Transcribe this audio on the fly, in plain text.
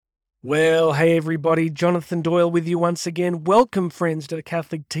Well, hey everybody, Jonathan Doyle with you once again. Welcome, friends, to the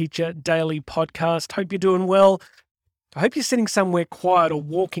Catholic Teacher Daily Podcast. Hope you're doing well. I hope you're sitting somewhere quiet or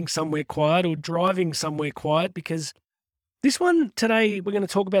walking somewhere quiet or driving somewhere quiet, because this one today we're going to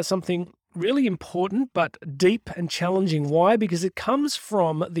talk about something really important but deep and challenging. Why? Because it comes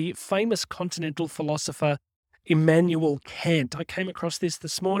from the famous continental philosopher Immanuel Kant. I came across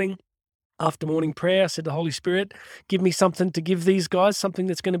this morning. After morning prayer, I said to the Holy Spirit, give me something to give these guys, something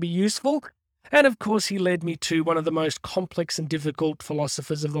that's going to be useful. And of course, he led me to one of the most complex and difficult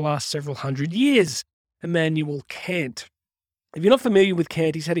philosophers of the last several hundred years, Immanuel Kant. If you're not familiar with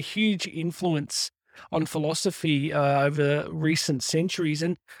Kant, he's had a huge influence on philosophy over recent centuries.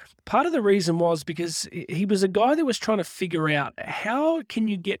 And part of the reason was because he was a guy that was trying to figure out how can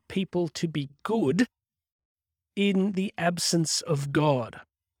you get people to be good in the absence of God.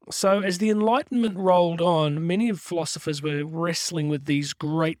 So as the Enlightenment rolled on, many of philosophers were wrestling with these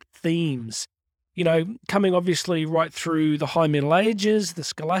great themes, coming obviously right through the High Middle Ages, the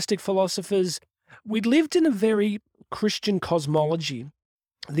scholastic philosophers. We'd lived in a very Christian cosmology.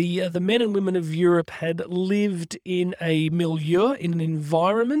 The men and women of Europe had lived in a milieu, in an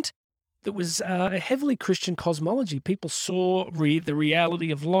environment that was a heavily Christian cosmology. People saw the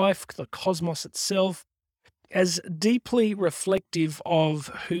reality of life, the cosmos itself, as deeply reflective of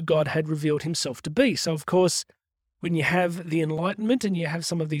who God had revealed himself to be. So, of course, when you have the Enlightenment and you have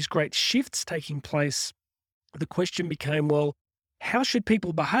some of these great shifts taking place, the question became, well, how should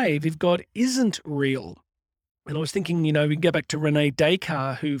people behave if God isn't real? And I was thinking, we can go back to Rene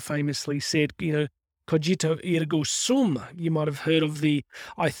Descartes, who famously said, cogito ergo sum. You might have heard of the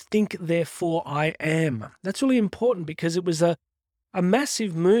I think, therefore I am. That's really important because it was a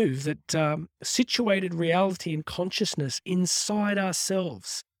massive move that situated reality and consciousness inside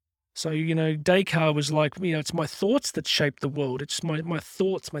ourselves. So, Descartes was like, it's my thoughts that shape the world. It's my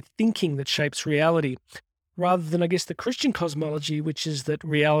thoughts, my thinking that shapes reality, rather than, I guess, the Christian cosmology, which is that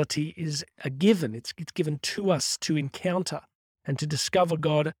reality is a given. It's given to us to encounter and to discover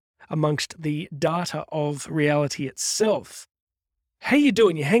God amongst the data of reality itself. How you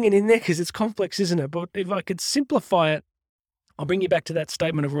doing? You're hanging in there? Because it's complex, isn't it? But if I could simplify it, I'll bring you back to that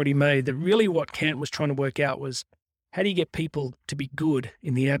statement I've already made, that really what Kant was trying to work out was, how do you get people to be good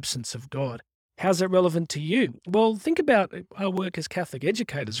in the absence of God? How's that relevant to you? Well, think about our work as Catholic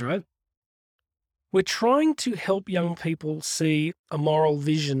educators, right? We're trying to help young people see a moral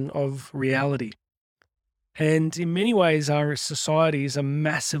vision of reality. And in many ways, our societies are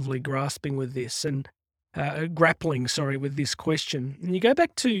massively grasping with this and grappling with this question. And you go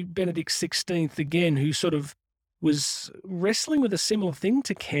back to Benedict XVI again, who sort of was wrestling with a similar thing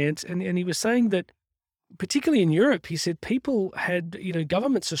to Kant. And he was saying that, particularly in Europe, he said people had,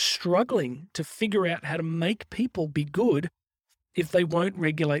 governments are struggling to figure out how to make people be good if they won't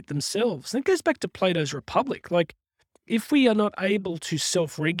regulate themselves. And it goes back to Plato's Republic. Like, if we are not able to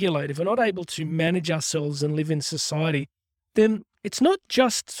self-regulate, if we're not able to manage ourselves and live in society, then it's not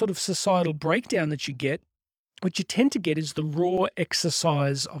just sort of societal breakdown that you get. What you tend to get is the raw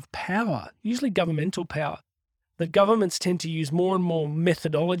exercise of power, usually governmental power. That governments tend to use more and more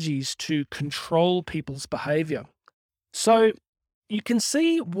methodologies to control people's behaviour. So you can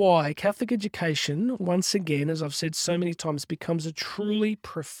see why Catholic education, once again, as I've said so many times, becomes a truly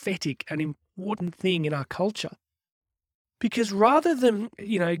prophetic and important thing in our culture. Because rather than,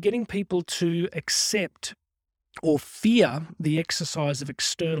 getting people to accept or fear the exercise of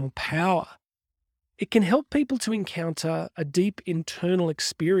external power, it can help people to encounter a deep internal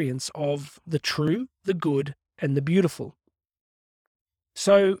experience of the true, the good, and the beautiful.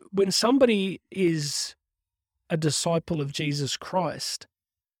 So when somebody is a disciple of Jesus Christ,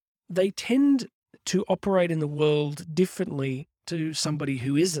 they tend to operate in the world differently to somebody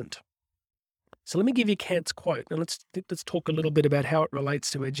who isn't. So let me give you Kant's quote, and let's talk a little bit about how it relates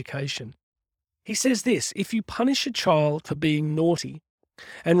to education. He says this: if you punish a child for being naughty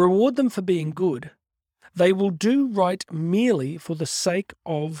and reward them for being good, they will do right merely for the sake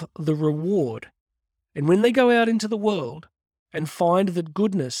of the reward. And when they go out into the world and find that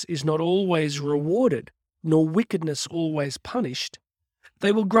goodness is not always rewarded, nor wickedness always punished,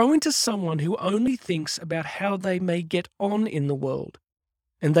 they will grow into someone who only thinks about how they may get on in the world,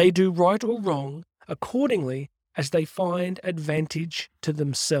 and they do right or wrong accordingly as they find advantage to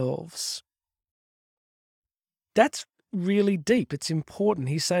themselves. That's really deep. It's important.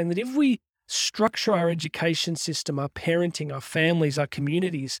 He's saying that if we structure our education system, our parenting, our families, our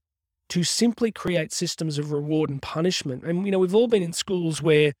communities, to simply create systems of reward and punishment. And, we've all been in schools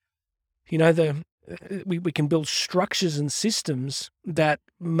where, the we can build structures and systems that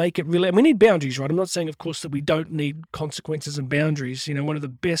make it really, and we need boundaries, right? I'm not saying, of course, that we don't need consequences and boundaries. One of the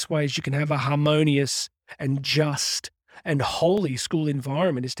best ways you can have a harmonious and just and holy school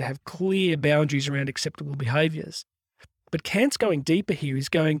environment is to have clear boundaries around acceptable behaviors. But Kant's going deeper here. He's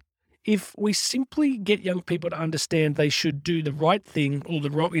going, if we simply get young people to understand they should do the right thing or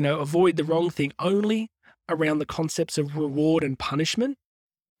the wrong, avoid the wrong thing only around the concepts of reward and punishment,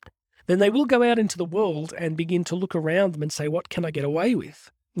 then they will go out into the world and begin to look around them and say, what can I get away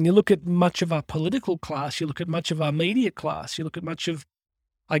with? And you look at much of our political class, you look at much of our media class, you look at much of,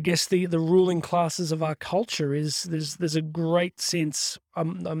 I guess, the ruling classes of our culture is there's a great sense,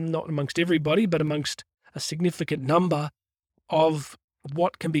 I'm not amongst everybody, but amongst a significant number of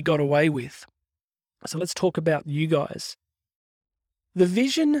what can be got away with. So let's talk about you guys. The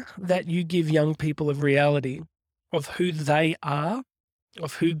vision that you give young people of reality, of who they are,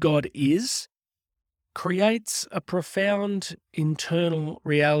 of who God is, creates a profound internal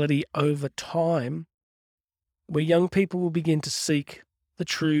reality over time where young people will begin to seek the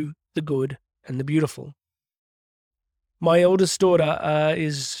true, the good, and the beautiful. My eldest daughter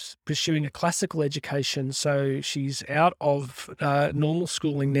is pursuing a classical education, so she's out of normal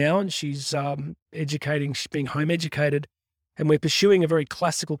schooling now, and she's she's being home educated, and we're pursuing a very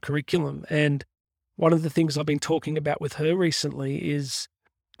classical curriculum. And one of the things I've been talking about with her recently is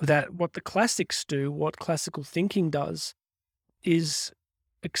that what the classics do, what classical thinking does, is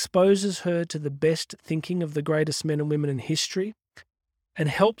exposes her to the best thinking of the greatest men and women in history, and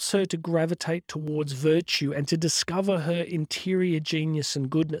helps her to gravitate towards virtue and to discover her interior genius and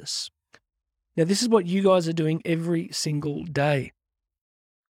goodness. Now, this is what you guys are doing every single day.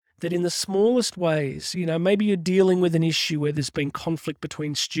 That in the smallest ways, maybe you're dealing with an issue where there's been conflict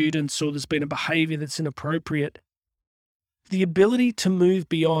between students or there's been a behavior that's inappropriate. The ability to move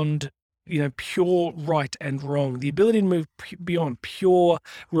beyond pure right and wrong, the ability to move beyond pure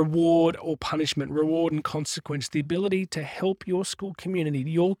reward or punishment, reward and consequence, the ability to help your school community,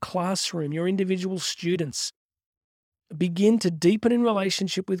 your classroom, your individual students begin to deepen in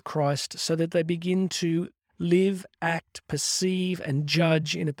relationship with Christ so that they begin to live, act, perceive, and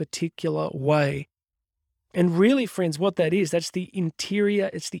judge in a particular way. And really, friends, what that is, that's the interior,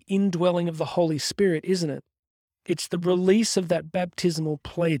 it's the indwelling of the Holy Spirit, isn't it? It's the release of that baptismal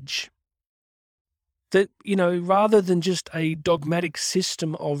pledge. That, rather than just a dogmatic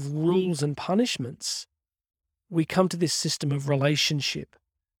system of rules and punishments, we come to this system of relationship,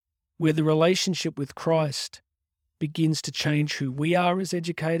 where the relationship with Christ begins to change who we are as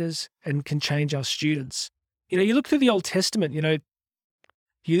educators and can change our students. You look through the Old Testament,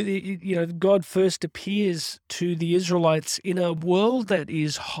 God first appears to the Israelites in a world that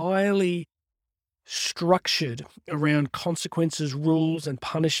is highly structured around consequences, rules, and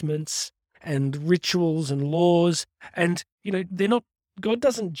punishments, and rituals and laws. And, God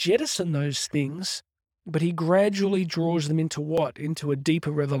doesn't jettison those things, but he gradually draws them into what? Into a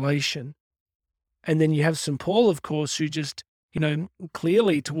deeper revelation. And then you have St. Paul, of course, who just,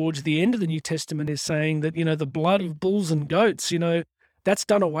 clearly towards the end of the New Testament is saying that, the blood of bulls and goats, that's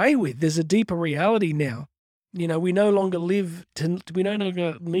done away with. There's a deeper reality now. We no longer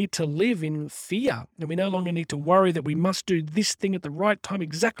need to live in fear, and we no longer need to worry that we must do this thing at the right time,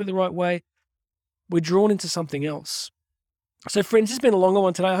 exactly the right way. We're drawn into something else. So friends, this has been a longer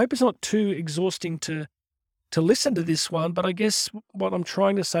one today. I hope it's not too exhausting to listen to this one, but I guess what I'm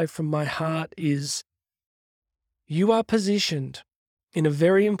trying to say from my heart is you are positioned in a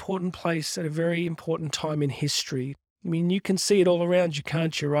very important place at a very important time in history. I mean, you can see it all around you,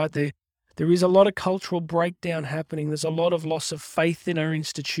 can't you, right? There is a lot of cultural breakdown happening. There's a lot of loss of faith in our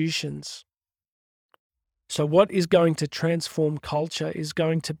institutions. So what is going to transform culture is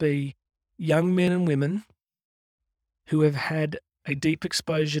going to be young men and women who have had a deep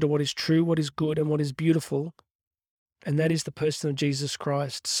exposure to what is true, what is good, and what is beautiful, and that is the person of Jesus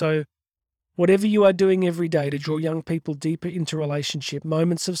Christ. So whatever you are doing every day to draw young people deeper into relationship,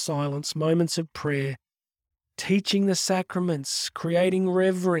 moments of silence, moments of prayer, teaching the sacraments, creating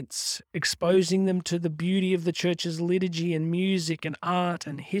reverence, exposing them to the beauty of the church's liturgy and music and art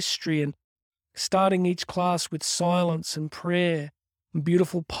and history, and starting each class with silence and prayer, and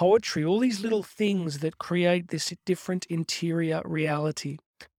beautiful poetry, all these little things that create this different interior reality.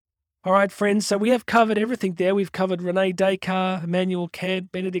 All right, friends, so we have covered everything there. We've covered René Descartes, Immanuel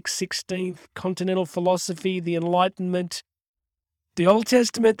Kant, Benedict XVI, continental philosophy, the Enlightenment, the Old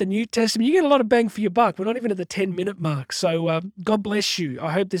Testament, the New Testament. You get a lot of bang for your buck. We're not even at the 10-minute mark. So God bless you.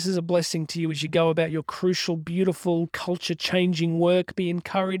 I hope this is a blessing to you as you go about your crucial, beautiful, culture-changing work. Be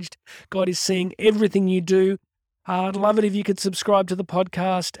encouraged. God is seeing everything you do. I'd love it if you could subscribe to the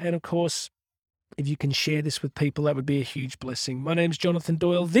podcast. And, of course, If you can share this with people, that would be a huge blessing. My name's Jonathan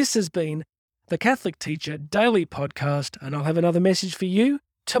Doyle. This has been the Catholic Teacher Daily Podcast, and I'll have another message for you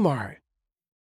tomorrow.